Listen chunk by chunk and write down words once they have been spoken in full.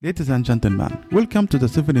Ladies and gentlemen, welcome to the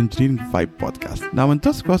Civil Engineering Vibe podcast. Now in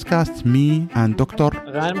this podcast, me and Dr.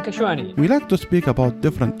 Ghanem Kashwani. We like to speak about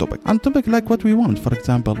different topics. And topics like what we want, for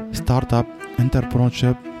example, startup,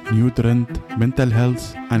 entrepreneurship, new trend, mental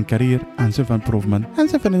health and career and self-improvement and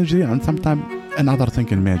civil engineering and sometimes another thing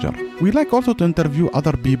in major. We like also to interview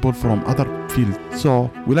other people from other fields.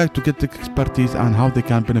 So we like to get the expertise and how they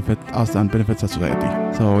can benefit us and benefit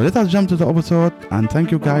society. So let us jump to the episode and thank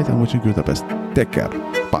you guys and wishing you the best. Take care.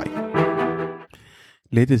 Bye.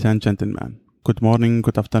 Ladies and gentlemen, good morning,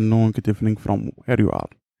 good afternoon, good evening from where you are.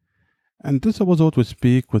 And this episode we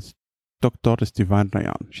speak with Dr. Stefan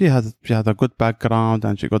Rayan. She has a good background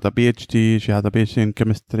and she got a PhD. She has a PhD in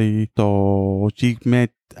chemistry. So she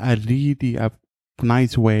made a really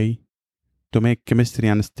nice way to make chemistry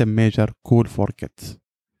and STEM major cool for kids,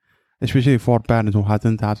 especially for parents who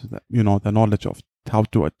hasn't had the knowledge of how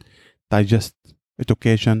to digest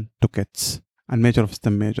education to kids. And major of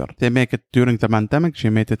STEM major. They make it during the pandemic. She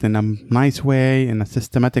made it in a nice way, in a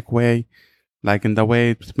systematic way, like in the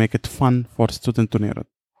way to make it fun for students to learn it.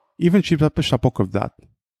 Even she published a book of that.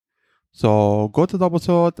 So go to the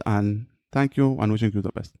episode and thank you and wishing you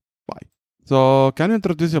the best. Bye. So can you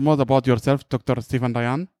introduce more about yourself, Dr. Stefan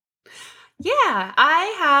Rayan? Yeah,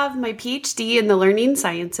 I have my PhD in the learning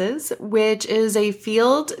sciences, which is a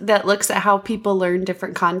field that looks at how people learn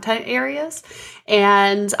different content areas.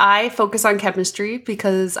 And I focus on chemistry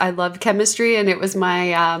because I love chemistry and it was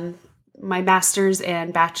my my master's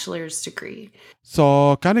and bachelor's degree.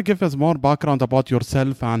 So can you give us more background about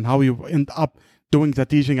yourself and how you end up doing the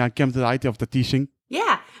teaching and came to the idea of the teaching?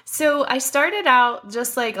 Yeah. So I started out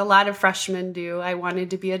just like a lot of freshmen do. I wanted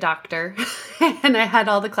to be a doctor and I had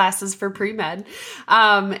all the classes for pre-med.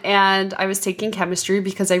 And I was taking chemistry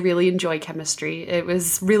because I really enjoy chemistry. It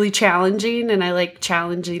was really challenging and I like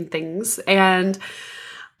challenging things. And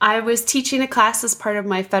I was teaching a class as part of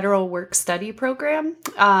my federal work study program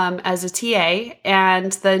as a TA.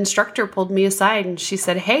 And the instructor pulled me aside and she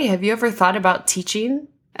said, "Hey, have you ever thought about teaching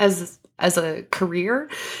as a career?"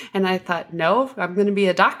 And I thought, no, I'm going to be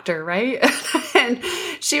a doctor, right? And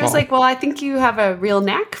she was like, "Well, I think you have a real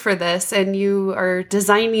knack for this and you are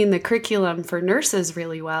designing the curriculum for nurses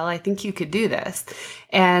really well. I think you could do this."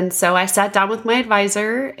 And so I sat down with my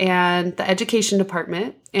advisor and the education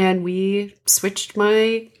department and we switched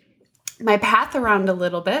my path around a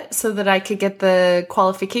little bit so that I could get the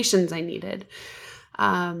qualifications I needed.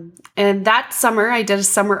 And that summer I did a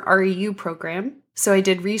summer REU program. So I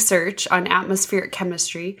did research on atmospheric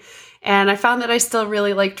chemistry and I found that I still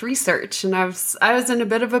really liked research and I was in a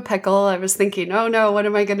bit of a pickle. I was thinking, oh no, what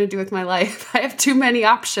am I going to do with my life? I have too many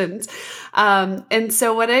options. And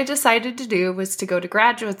so what I decided to do was to go to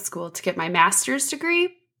graduate school to get my master's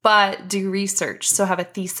degree, but do research. So have a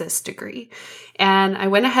thesis degree. And I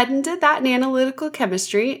went ahead and did that in analytical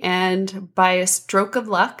chemistry. And by a stroke of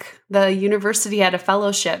luck, the university had a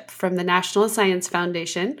fellowship from the National Science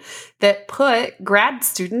Foundation that put grad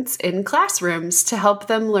students in classrooms to help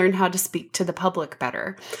them learn how to speak to the public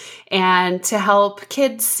better and to help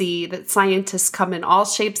kids see that scientists come in all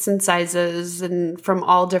shapes and sizes and from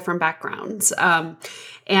all different backgrounds.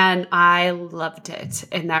 And I loved it.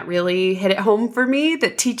 And that really hit it home for me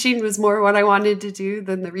that teaching was more what I wanted to do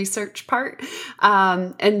than the research part.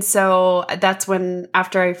 And so that's when,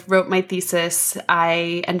 after I wrote my thesis,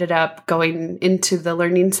 I ended up going into the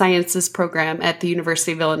learning sciences program at the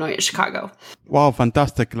University of Illinois at Chicago. Wow,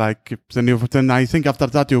 fantastic. Like, then I think after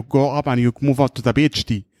that you go up and you move out to the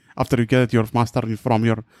PhD after you get your master from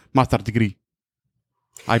your master degree.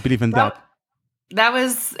 I believe in that.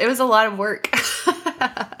 It was a lot of work.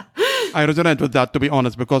 I resonate with that, to be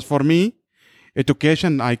honest, because for me,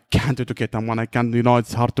 education, I can't educate someone. I can't,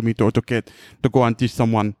 it's hard to me to educate, to go and teach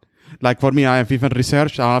someone. Like for me, I have even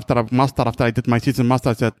researched after I did my season master,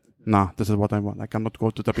 I said, nah, this is what I want. I cannot go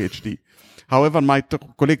to the PhD. However, my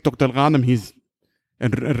colleague, Dr. Ghanem, he's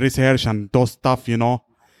in research and those stuff, He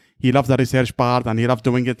loves the research part and he loves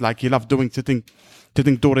doing it. Like he loves sitting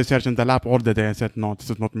do research in the lab all the day. I said, no, this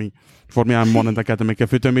is not me. For me, I'm more in the academic.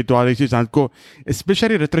 If you tell me to research and go,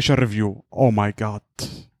 especially literature review. Oh my God.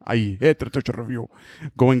 I hate literature review.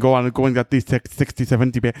 Going at least 60,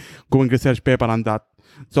 70, going research paper and that.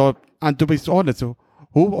 So, and to be honest,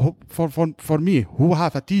 who for me, who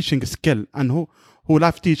have a teaching skill and who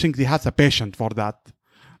love teaching, he has a passion for that.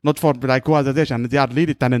 Not for like who has a passion. They are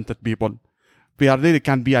really talented people. We are really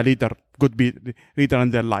can be a leader, leader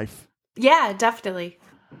in their life. Yeah, definitely.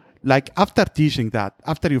 Like after teaching that,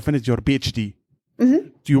 after you finished your PhD,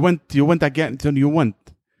 you went again, so you went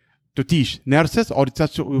to teach nurses, or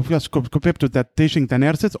just compared to that teaching the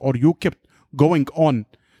nurses, or you kept going on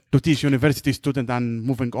to teach university students and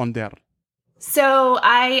moving on there? So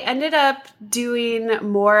I ended up doing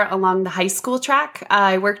more along the high school track.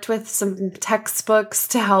 I worked with some textbooks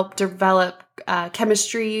to help develop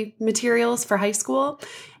chemistry materials for high school.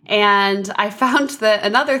 And I found that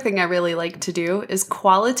another thing I really like to do is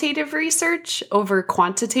qualitative research over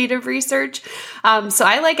quantitative research. So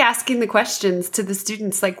I like asking the questions to the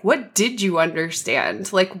students, like, what did you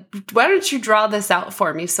understand? Like, why don't you draw this out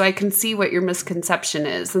for me so I can see what your misconception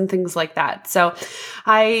is and things like that. So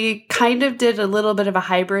I kind of did a little bit of a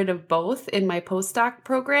hybrid of both in my postdoc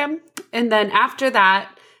program. And then after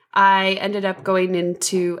that, I ended up going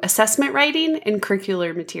into assessment writing and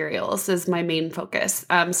curricular materials as my main focus.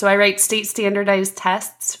 So I write state standardized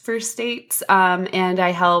tests for states, and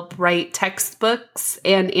I help write textbooks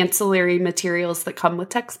and ancillary materials that come with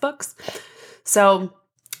textbooks. So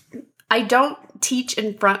I don't teach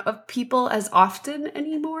in front of people as often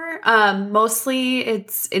anymore. Mostly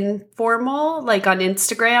it's informal, like on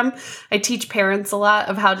Instagram. I teach parents a lot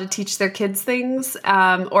of how to teach their kids things,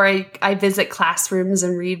 or I visit classrooms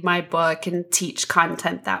and read my book and teach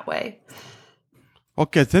content that way.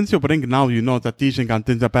 Okay, since you bring now, the teaching and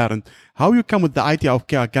the parent, how you come with the idea of,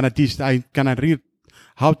 okay, I read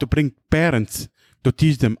how to bring parents to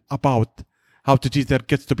teach them about how to teach their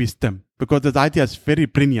kids to be STEM? Because the idea is very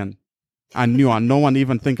brilliant and new, and no one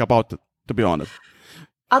even think about it, to be honest.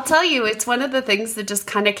 I'll tell you, it's one of the things that just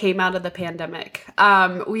kind of came out of the pandemic.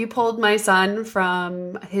 We pulled my son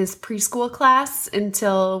from his preschool class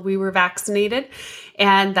until we were vaccinated,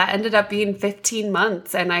 and that ended up being 15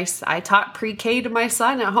 months. And I taught pre-K to my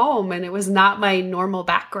son at home, and it was not my normal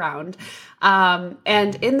background.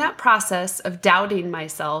 And in that process of doubting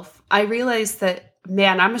myself, I realized that,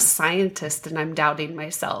 man, I'm a scientist and I'm doubting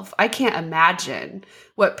myself. I can't imagine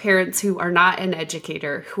what parents who are not an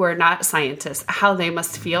educator, who are not scientists, how they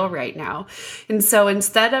must feel right now. And so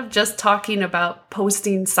instead of just talking about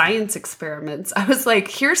posting science experiments, I was like,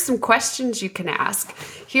 here's some questions you can ask.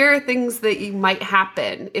 Here are things that you might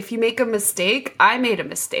happen. If you make a mistake, I made a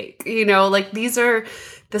mistake.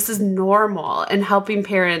 This is normal, and helping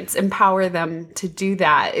parents empower them to do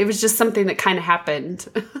that. It was just something that kind of happened.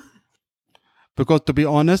 Because to be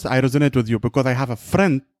honest, I resonate with you because I have a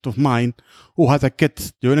friend of mine who has a kid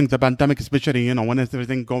during the pandemic, especially, when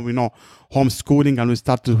everything go, homeschooling, and we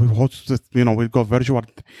start to host, we go virtual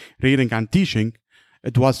reading and teaching.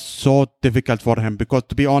 It was so difficult for him because,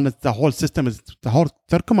 to be honest, the whole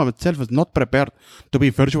curriculum of itself is not prepared to be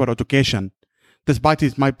virtual education.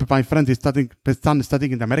 Despite my friend, his son is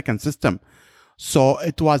studying in the American system. So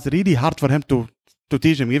it was really hard for him to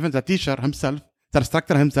teach him. Even the teacher himself, the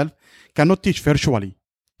instructor himself, cannot teach virtually,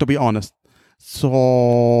 to be honest.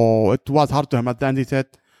 So it was hard to him. At the end, he said,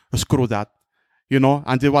 screw that,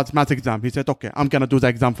 and it was math exam. He said, okay, I'm going to do the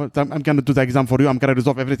exam for you. I'm going to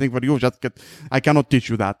resolve everything for you. I cannot teach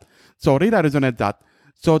you that. So really I resonate that.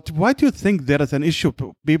 So why do you think there is an issue?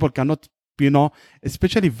 People cannot,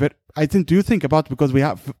 especially, I think, do you think about because we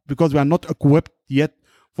are not equipped yet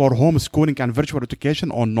for homeschooling and virtual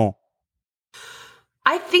education, or no?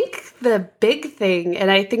 I think the big thing, and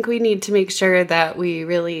I think we need to make sure that we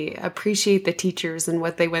really appreciate the teachers and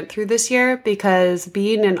what they went through this year, because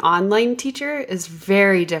being an online teacher is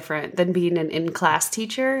very different than being an in-class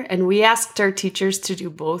teacher. And we asked our teachers to do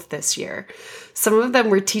both this year. Some of them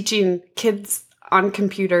were teaching kids on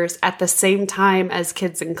computers at the same time as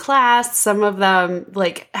kids in class. Some of them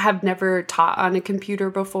have never taught on a computer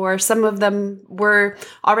before. Some of them were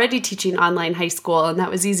already teaching online high school, and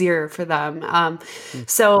that was easier for them.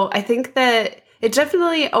 So I think that it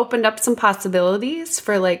definitely opened up some possibilities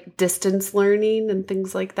for distance learning and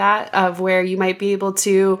things like that, of where you might be able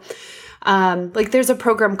to, there's a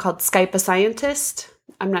program called Skype a Scientist.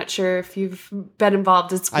 I'm not sure if you've been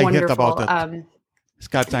involved. It's wonderful. I heard about it.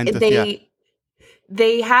 Skype Scientist,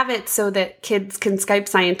 They have it so that kids can Skype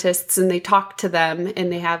scientists and they talk to them, and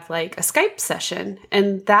they have a Skype session.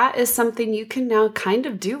 And that is something you can now kind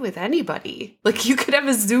of do with anybody. You could have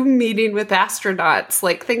a Zoom meeting with astronauts,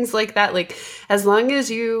 things like that. As long as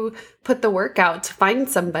you put the work out to find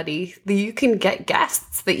somebody, you can get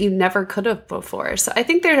guests that you never could have before. So I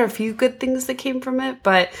think there are a few good things that came from it,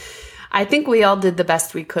 but I think we all did the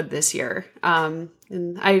best we could this year. And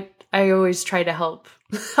I always try to help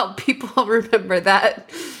people remember that.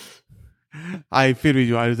 I feel with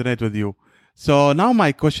you. I resonate with you. So now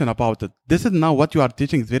my question about it. This is now what you are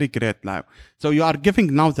teaching is very great now. So you are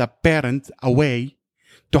giving now the parents a way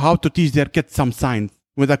to how to teach their kids some science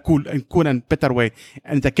with a cool and better way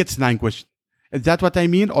and the kids' language. Is that what I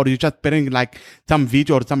mean? Or you just bring some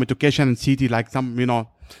video or some education and CD, some,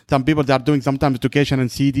 some people that are doing sometimes education in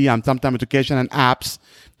CD and sometimes education in apps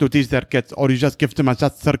to teach their kids, or you just give them a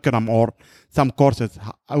just curriculum or some courses.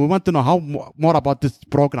 I want to know how more about this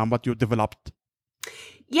program, what you developed.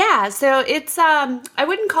 Yeah, so it's I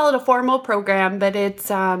wouldn't call it a formal program, but it's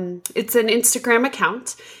an Instagram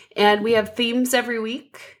account, and we have themes every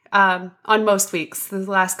week. On most weeks, the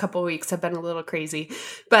last couple of weeks have been a little crazy,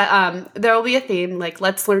 but there will be a theme like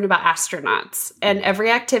let's learn about astronauts, and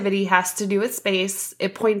every activity has to do with space.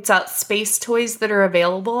 It points out space toys that are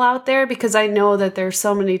available out there, because I know that there's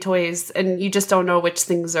so many toys and you just don't know which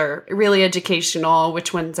things are really educational,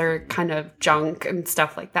 which ones are kind of junk and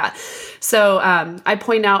stuff like that. So I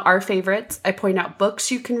point out our favorites. I point out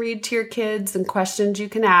books you can read to your kids and questions you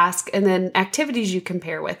can ask, and then activities you can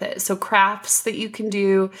pair with it. So crafts that you can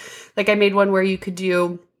do. Like I made one where you could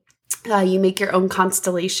do, you make your own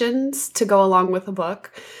constellations to go along with a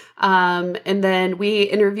book. And then we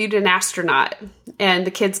interviewed an astronaut, and the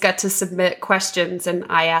kids got to submit questions, and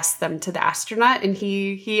I asked them to the astronaut, and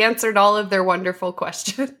he answered all of their wonderful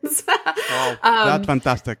questions. Wow, that's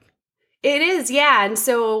fantastic. It is, yeah. And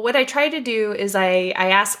so what I try to do is I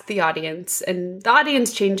ask the audience, and the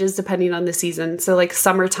audience changes depending on the season. So like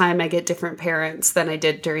summertime, I get different parents than I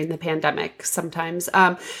did during the pandemic sometimes.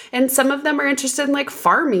 And some of them are interested in like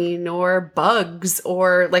farming or bugs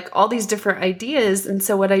or like all these different ideas. And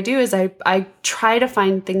so what I do is I try to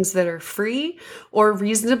find things that are free or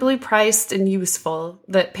reasonably priced and useful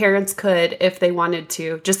that parents could, if they wanted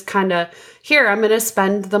to, just kind of, here, I'm going to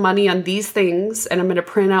spend the money on these things, and I'm going to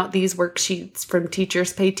print out these worksheets from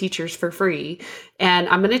Teachers Pay Teachers for free. And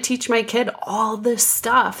I'm going to teach my kid all this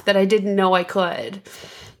stuff that I didn't know I could.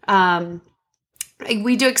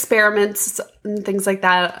 We do experiments and things like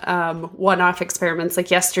that, one-off experiments. Like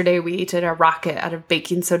yesterday, we did a rocket out of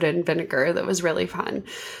baking soda and vinegar that was really fun.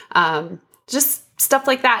 Just stuff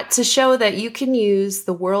like that to show that you can use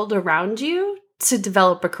the world around you to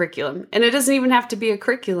develop a curriculum. And it doesn't even have to be a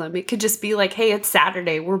curriculum. It could just be like, hey, it's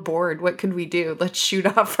Saturday. We're bored. What could we do? Let's shoot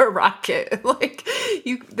off a rocket.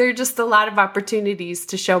 There are just a lot of opportunities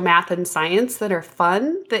to show math and science that are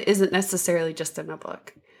fun, that isn't necessarily just in a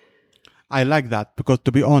book. I like that, because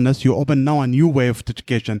to be honest, you open now a new way of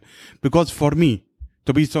education. Because for me,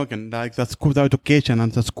 to be talking like the school education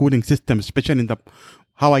and the schooling system, especially in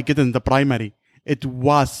how I get in the primary, it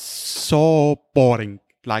was so boring.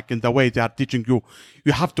 Like in the way they are teaching you,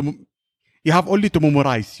 you have only to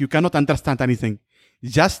memorize. You cannot understand anything.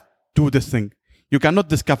 Just do this thing. You cannot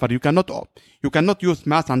discover. You cannot use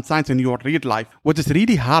math and science in your real life. What is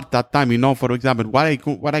really hard that time, for example,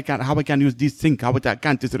 how I can use this thing, how I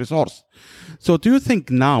can this resource. So do you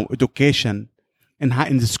think now education in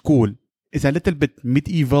the school is a little bit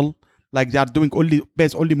medieval? Like they are doing only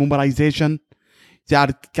memorization? They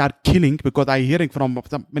are killing, because I'm hearing from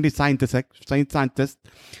many scientists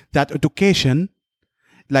that education,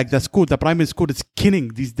 like the primary school is killing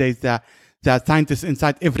these days the scientists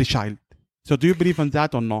inside every child. So do you believe in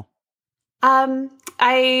that or no?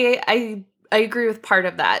 I agree with part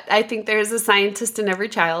of that. I think there's a scientist in every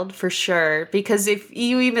child for sure, because if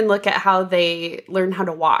you even look at how they learn how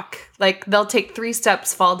to walk, like they'll take 3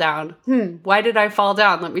 steps, fall down. Why did I fall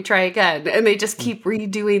down? Let me try again. And they just keep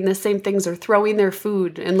redoing the same things, or throwing their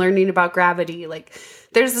food and learning about gravity. Like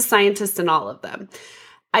there's a scientist in all of them.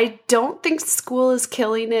 I don't think school is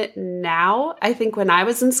killing it now. I think when I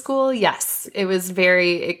was in school, yes,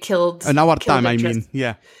 it killed. In our time, interest.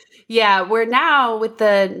 Yeah. Yeah, we're now with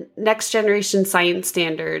the next generation science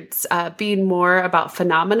standards being more about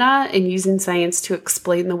phenomena and using science to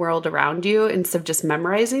explain the world around you instead of just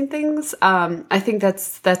memorizing things. I think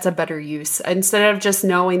that's a better use. Instead of just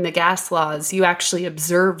knowing the gas laws, you actually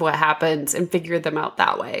observe what happens and figure them out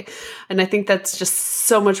that way. And I think that's just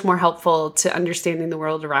so much more helpful to understanding the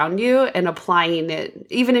world around you and applying it,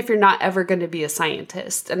 even if you're not ever going to be a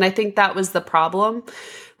scientist. And I think that was the problem,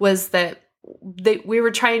 was that we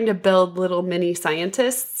were trying to build little mini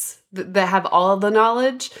scientists that have all the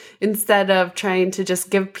knowledge, instead of trying to just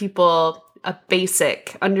give people a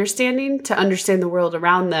basic understanding to understand the world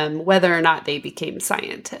around them, whether or not they became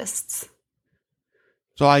scientists.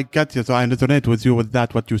 So I get you. So I resonate with you with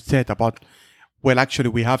that, what you said about, well, actually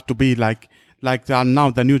we have to be like now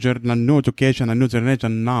the new education and new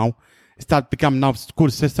generation now school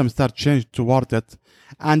system start change toward it.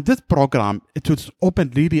 And this program, it will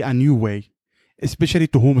open really a new way, especially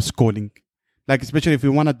to homeschooling. Like, especially if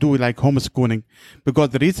you want to do like homeschooling, because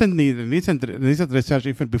the recent research,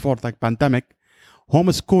 even before like pandemic,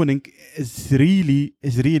 homeschooling is really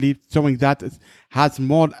showing that it has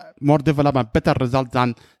more development, better results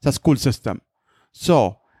than the school system.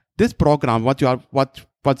 So this program, what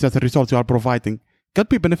the results you are providing, could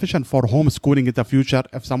be beneficial for homeschooling in the future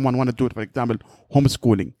if someone want to do it, for example,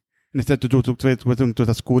 homeschooling instead to do to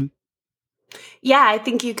the school? Yeah, I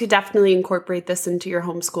think you could definitely incorporate this into your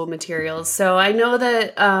homeschool materials. So I know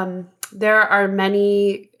that there are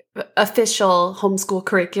many official homeschool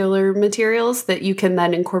curricular materials that you can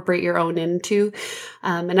then incorporate your own into.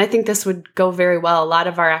 And I think this would go very well. A lot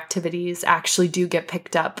of our activities actually do get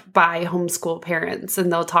picked up by homeschool parents,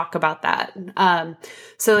 and they'll talk about that.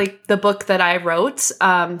 So like the book that I wrote,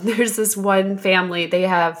 there's this one family,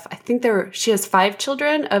 she has 5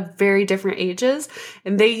 children of very different ages,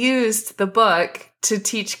 and they used the book to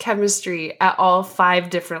teach chemistry at all 5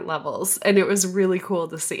 different levels. And it was really cool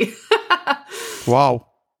to see. Wow.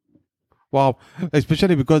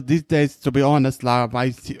 Especially because these days, to be honest,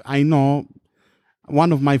 I know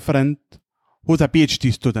one of my friends who's a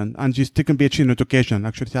PhD student, and she's taking PhD in education.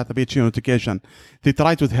 Actually, she has a PhD in education. They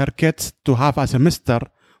tried with her kids to have a semester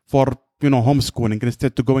for, homeschooling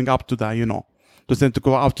instead to going up to the, to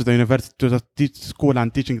go out to the university, to the teach school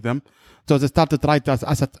and teaching them. So they started trying to,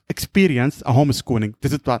 as an experience, a homeschooling.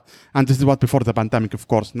 This is what before the pandemic, of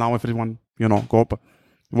course. Now everyone,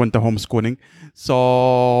 went to homeschooling.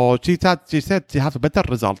 So she said she has a better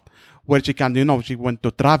result where she can, she went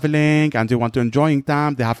to traveling and they want to enjoying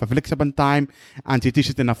time. They have a flexible time and she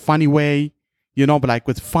teaches in a funny way, but like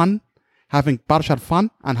with fun, having partial fun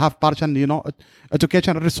and have partial,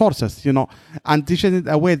 educational resources, and teaching in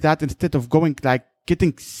a way that instead of going like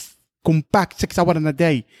getting compact 6 hours in a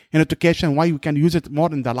day in education, why you can use it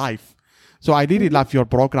more in the life. So I really love your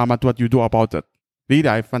program and what you do about it.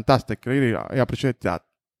 Really, fantastic. Really, I appreciate that.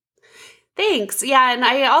 Thanks. Yeah. And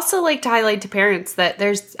I also like to highlight to parents that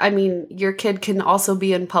your kid can also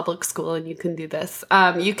be in public school and you can do this.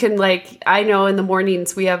 You can I know in the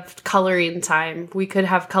mornings we have coloring time. We could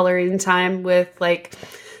have coloring time with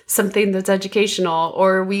something that's educational,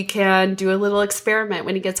 or we can do a little experiment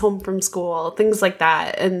when he gets home from school, things like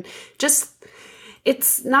that. And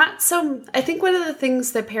I think one of the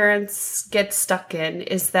things that parents get stuck in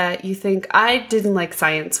is that you think, I didn't like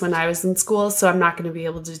science when I was in school, so I'm not going to be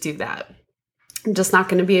able to do that. I'm just not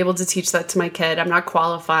going to be able to teach that to my kid. I'm not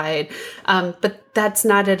qualified. But that's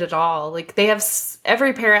not it at all.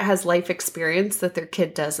 Every parent has life experience that their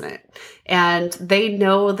kid doesn't. And they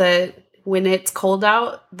know that when it's cold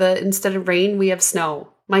out, instead of rain, we have snow.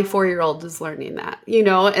 My 4-year-old is learning that,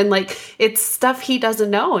 and it's stuff he doesn't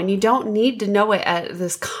know, and you don't need to know it at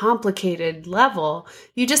this complicated level.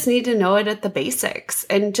 You just need to know it at the basics,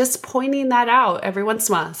 and just pointing that out every once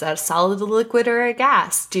in a while. Is that a solid, a liquid, or a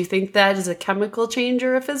gas? Do you think that is a chemical change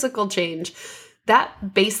or a physical change?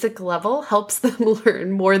 That basic level helps them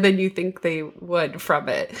learn more than you think they would from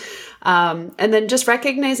it. And then just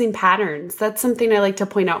recognizing patterns. That's something I like to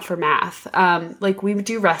point out for math. We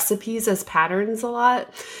do recipes as patterns a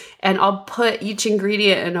lot, and I'll put each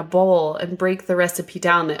ingredient in a bowl and break the recipe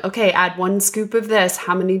down that, okay, add 1 scoop of this.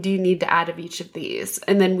 How many do you need to add of each of these?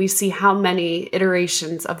 And then we see how many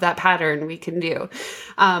iterations of that pattern we can do.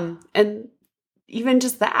 And even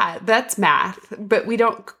just that's math, but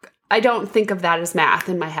I don't think of that as math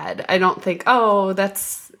in my head. I don't think,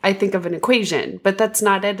 I think of an equation, but that's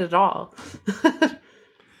not it at all.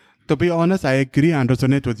 To be honest, I agree and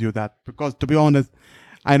resonate with you that, because to be honest,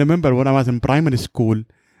 I remember when I was in primary school,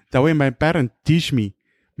 the way my parents teach me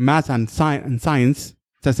math and science,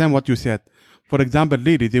 it's the same what you said. For example,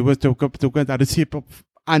 really, they were to get a recipe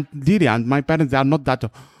and my parents, they are not that,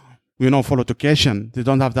 full education. They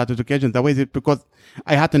don't have that education. The way because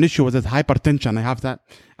I had an issue with this hypertension.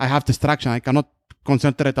 I have distraction. I cannot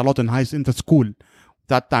concentrate a lot in the school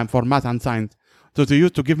that time for math and science. So they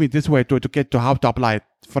used to give me this way to educate to how to apply it.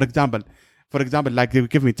 For example, they will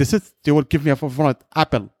give me, they will give me for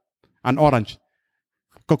apple and orange,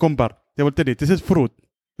 cucumber. They will tell you, this is fruit.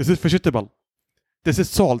 This is vegetable. This is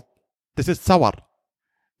salt. This is sour.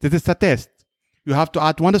 This is the taste. You have to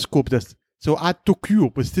add 1 scoop this. So add 2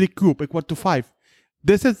 cubes, 3 cubes equal to 5.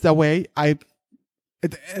 This is the way it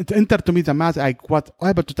entered to me the math. I was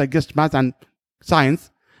able to digest math and science.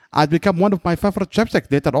 I become one of my favorite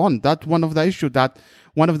subjects later on. That's one of the issues that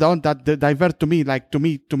divert to me,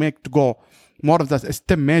 to go more of the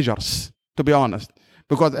STEM measures, to be honest.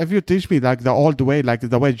 Because if you teach me the old way,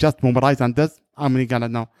 the way just memorize and this, I'm gonna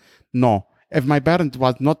know. No. If my parent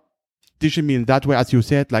was not teaching me in that way, as you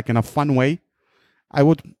said, in a fun way, I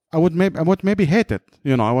would maybe hate it.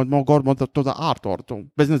 I would more go to the art or to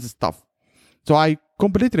business stuff. So I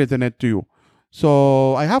completely resonate to you.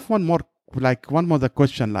 So I have one more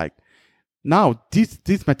question. Now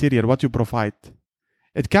this material, what you provide,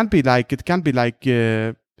 it can be now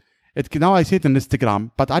I see it on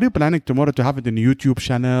Instagram, but are you planning tomorrow to have it in YouTube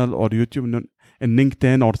channel or YouTube in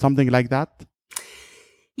LinkedIn or something like that?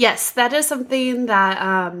 Yes, that is something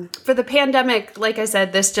that for the pandemic, like I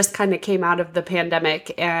said, this just kind of came out of the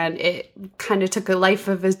pandemic and it kind of took a life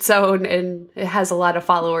of its own and it has a lot of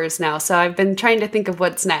followers now. So I've been trying to think of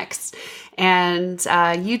what's next. And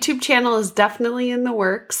YouTube channel is definitely in the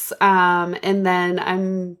works. And then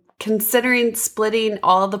I'm considering splitting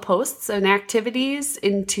all the posts and activities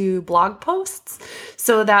into blog posts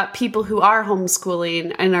so that people who are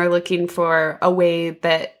homeschooling and are looking for a way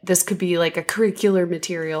that this could be like a curricular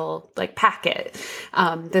material like packet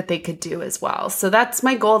that they could do as well. So that's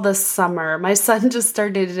my goal this summer. My son just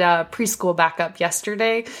started preschool back up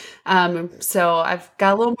yesterday. So I've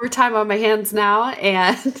got a little more time on my hands now,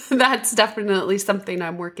 and that's definitely something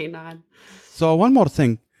I'm working on. So one more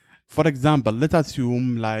thing. For example, let's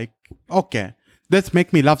assume like, okay, let's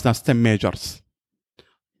make me love the STEM majors.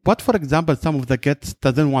 But for example, some of the kids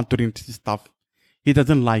doesn't want to read this stuff. He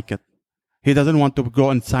doesn't like it. He doesn't want to go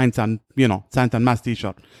in science and, science and math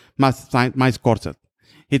teacher, math courses.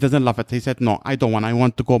 He doesn't love it. He said, no, I don't want. I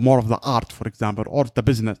want to go more of the art, for example, or the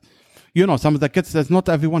business. Some of the kids, there's not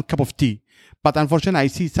everyone cup of tea. But unfortunately, I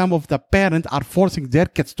see some of the parents are forcing their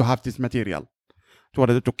kids to have this material.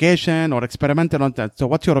 Toward education or experimental on that. So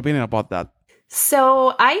what's your opinion about that?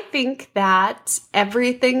 So I think that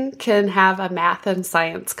everything can have a math and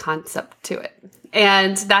science concept to it.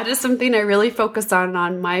 And that is something I really focus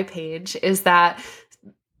on my page, is that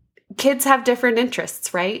kids have different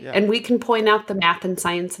interests, right? Yeah. And we can point out the math and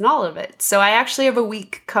science and all of it. So I actually have a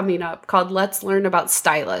week coming up called Let's Learn About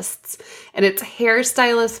Stylists. And it's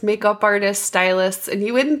hairstylists, makeup artists, stylists. And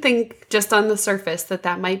you wouldn't think just on the surface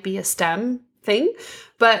that might be a STEM thing.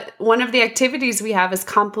 But one of the activities we have is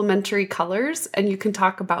complementary colors, and you can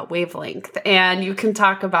talk about wavelength, and you can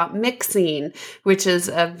talk about mixing, which is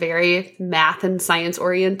a very math and science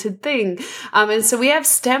oriented thing. And so we have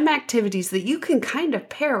STEM activities that you can kind of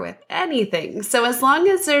pair with anything. So as long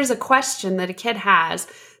as there's a question that a kid has,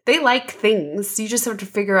 they like things. You just have to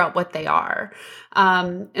figure out what they are.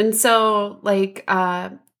 And so like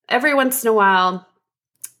every once in a while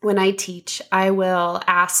when I teach, I will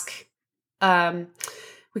ask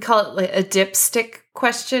we call it like a dipstick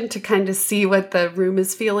question to kind of see what the room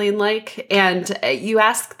is feeling like. And you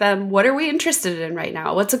ask them, what are we interested in right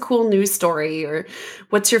now? What's a cool news story, or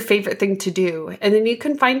what's your favorite thing to do? And then you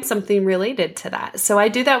can find something related to that. So I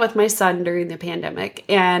do that with my son during the pandemic,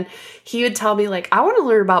 and he would tell me like, I want to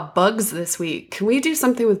learn about bugs this week. Can we do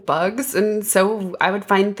something with bugs? And so I would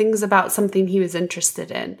find things about something he was interested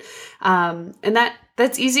in. And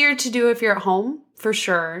that's easier to do if you're at home, for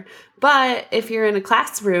sure. But if you're in a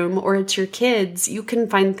classroom or it's your kids, you can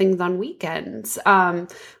find things on weekends.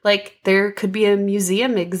 Like there could be a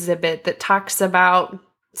museum exhibit that talks about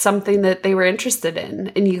something that they were interested in,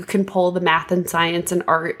 and you can pull the math and science and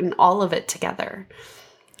art and all of it together.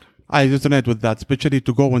 I resonate with that, especially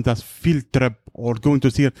to go on that field trip or going to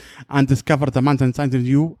see it and discover the math and science in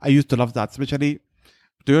you. I used to love that, especially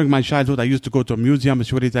during my childhood. I used to go to a museum,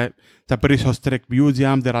 especially the Prehistoric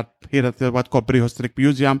Museum. There are here what called Prehistoric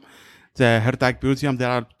Museum, the Heritage Museum. There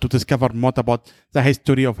are to discover more about the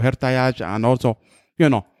history of heritage, and also,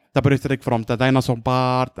 the prehistoric from the dinosaur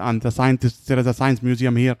part and the scientists. There is a science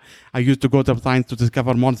museum here. I used to go to science to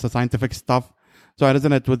discover more of the scientific stuff. So I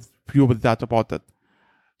resonate with you with that about it.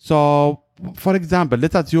 So, for example,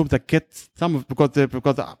 let's assume the kids,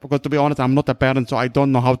 because to be honest, I'm not a parent, so I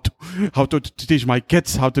don't know how to teach my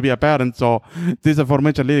kids how to be a parent. So this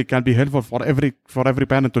information really can be helpful for every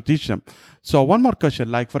parent to teach them. So one more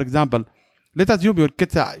question, like for example, let's assume your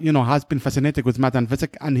kid, has been fascinated with math and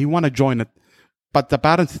physics and he want to join it, but the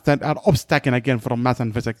parents are obstacling again from math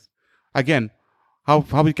and physics. Again, how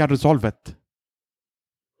we can resolve it?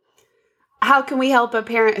 How can we help a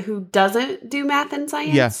parent who doesn't do math and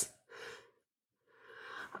science? Yes.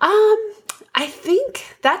 I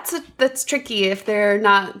think that's tricky if they're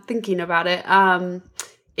not thinking about it. I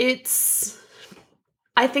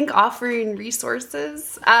think offering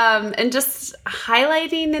resources, and just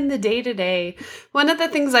highlighting in the day-to-day. One of the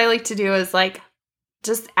things I like to do is like,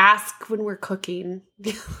 just ask when we're cooking.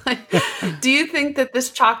 Do you think that this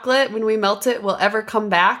chocolate, when we melt it, will ever come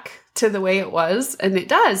back to the way it was? And it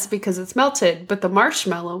does, because it's melted. But the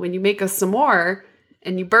marshmallow, when you make a s'more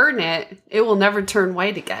and you burn it, it will never turn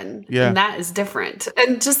white again. Yeah. And that is different.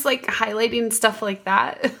 And just like highlighting stuff like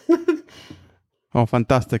that. Oh,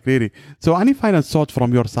 fantastic, really. So any final thoughts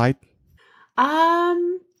from your side?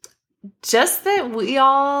 Just that we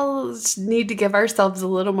all need to give ourselves a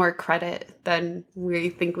little more credit than we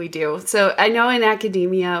think we do. So I know in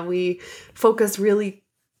academia, we focus really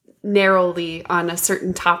narrowly on a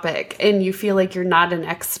certain topic and you feel like you're not an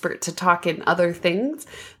expert to talk in other things.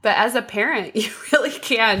 But as a parent, you really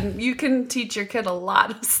can. You can teach your kid a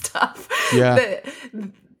lot of stuff. Yeah. That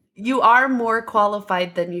you are more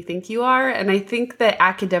qualified than you think you are. And I think that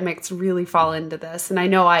academics really fall into this. And I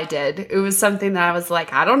know I did. It was something that I was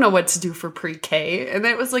like, I don't know what to do for pre-K. And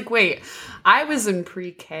it was like, wait, I was in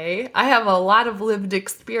pre-K. I have a lot of lived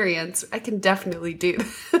experience. I can definitely do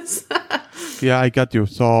this. Yeah, I got you.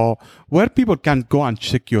 So where people can go and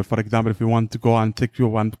check you, for example, if you want to go and check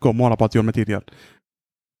you and go more about your material.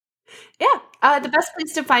 Yeah. The best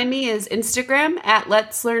place to find me is Instagram at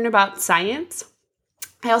Let's Learn About Science.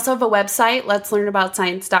 I also have a website,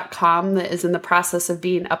 letslearnaboutscience.com, that is in the process of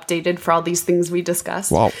being updated for all these things we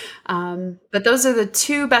discussed. Wow. But those are the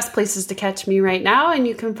two best places to catch me right now. And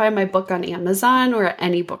you can find my book on Amazon or at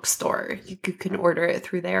any bookstore. You can order it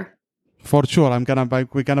through there. For sure.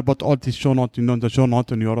 We're gonna put all these show notes, the show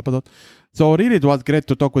notes in your episode. So really, it was great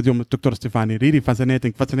to talk with you, Dr. Stefani. Really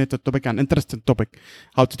fascinating topic and interesting topic.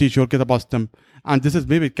 How to teach your kid about STEM. And this is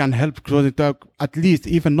maybe it can help talk at least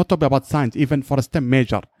even not talk about science, even for a STEM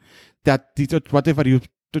major. That whatever you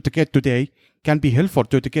educate today can be helpful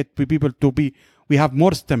to educate people to be. We have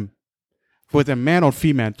more STEM, whether man or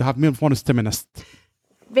female, to have more STEMists.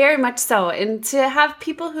 Very much so, and to have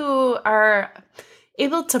people who are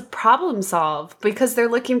able to problem solve because they're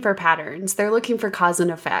looking for patterns. They're looking for cause and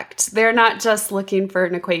effect. They're not just looking for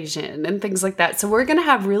an equation and things like that. So we're going to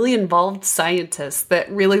have really involved scientists that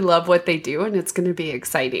really love what they do, and it's going to be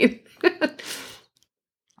exciting.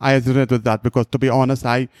 I agree with that because, to be honest,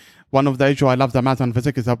 one of the issues I love the math and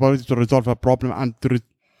physics is the ability to resolve a problem and to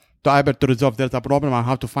able to resolve there's a problem and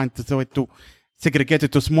how to find the way to segregate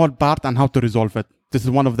it to small part and how to resolve it. This is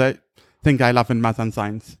one of the things I love in math and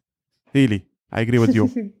science. Really. I agree with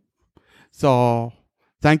you. So,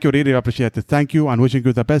 thank you. Really appreciate it. Thank you and wishing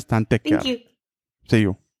you the best and take care. Thank you. See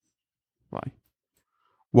you. Bye.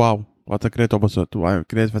 Wow. What a great episode. Wow,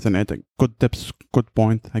 great, fascinating. Good tips, good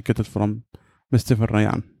point. I get it from Mr.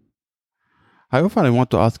 Ryan. However, I want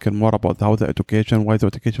to ask her more about how the education, why the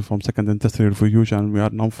education from second industrial revolution, we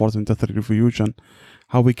are now fourth industrial revolution,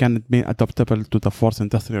 how we can be adaptable to the fourth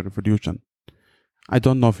industrial revolution. I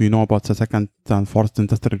don't know if you know about the second and fourth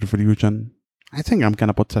industrial revolution. I think I'm going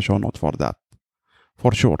to put a show note for that.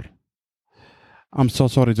 For sure. I'm so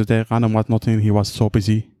sorry today. Ghanem was not in. He was so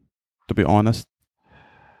busy, to be honest.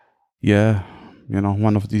 Yeah,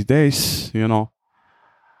 one of these days,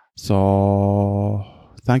 So,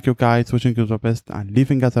 thank you guys. Wishing you the best. And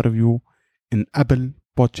leaving us a review in Apple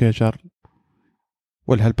Podchaser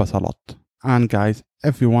will help us a lot. And guys,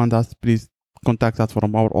 if you want us, please contact us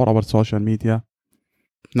from our social media.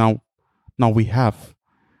 Now we have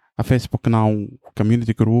a Facebook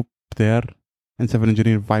community group there in Civil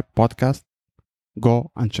Engineering Vibe Podcast.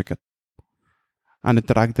 Go and check it and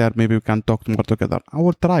interact there. Maybe we can talk more together. I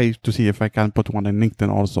will try to see if I can put one in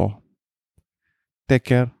LinkedIn also. Take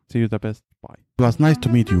care. See you the best. Bye. It was nice to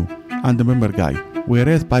meet you. And remember, guy, we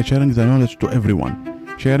raised by sharing the knowledge to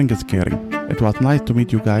everyone. Sharing is caring. It was nice to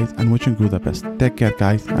meet you guys and wishing you the best. Take care,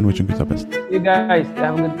 guys, and wishing you the best. You guys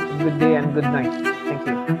have a good day and good night.